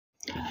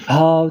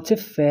How to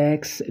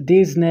fix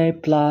Disney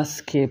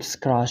Plus keeps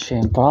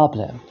crashing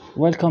problem.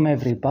 Welcome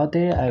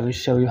everybody, I will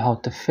show you how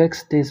to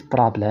fix this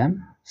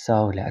problem.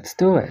 So let's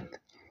do it.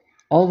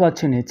 All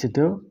what you need to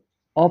do,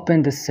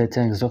 open the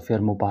settings of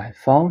your mobile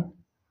phone,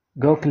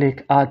 go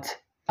click add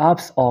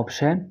apps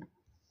option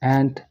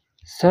and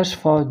search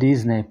for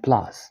Disney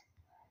Plus.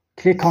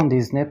 Click on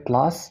Disney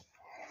Plus,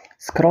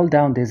 scroll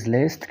down this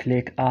list,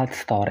 click add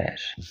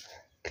storage,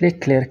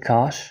 click clear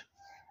cache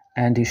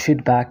and you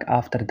should back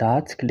after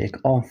that, click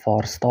on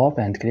for stop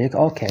and click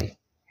OK.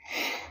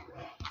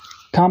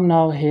 Come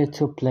now here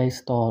to Play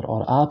Store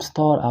or App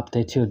Store,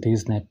 update your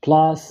Disney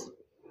Plus,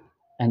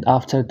 and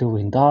after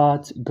doing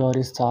that, go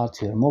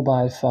restart your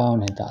mobile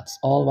phone, and that's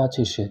all what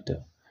you should do.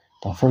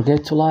 Don't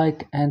forget to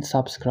like and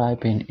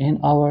subscribe in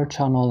our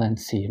channel, and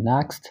see you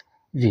next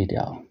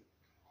video.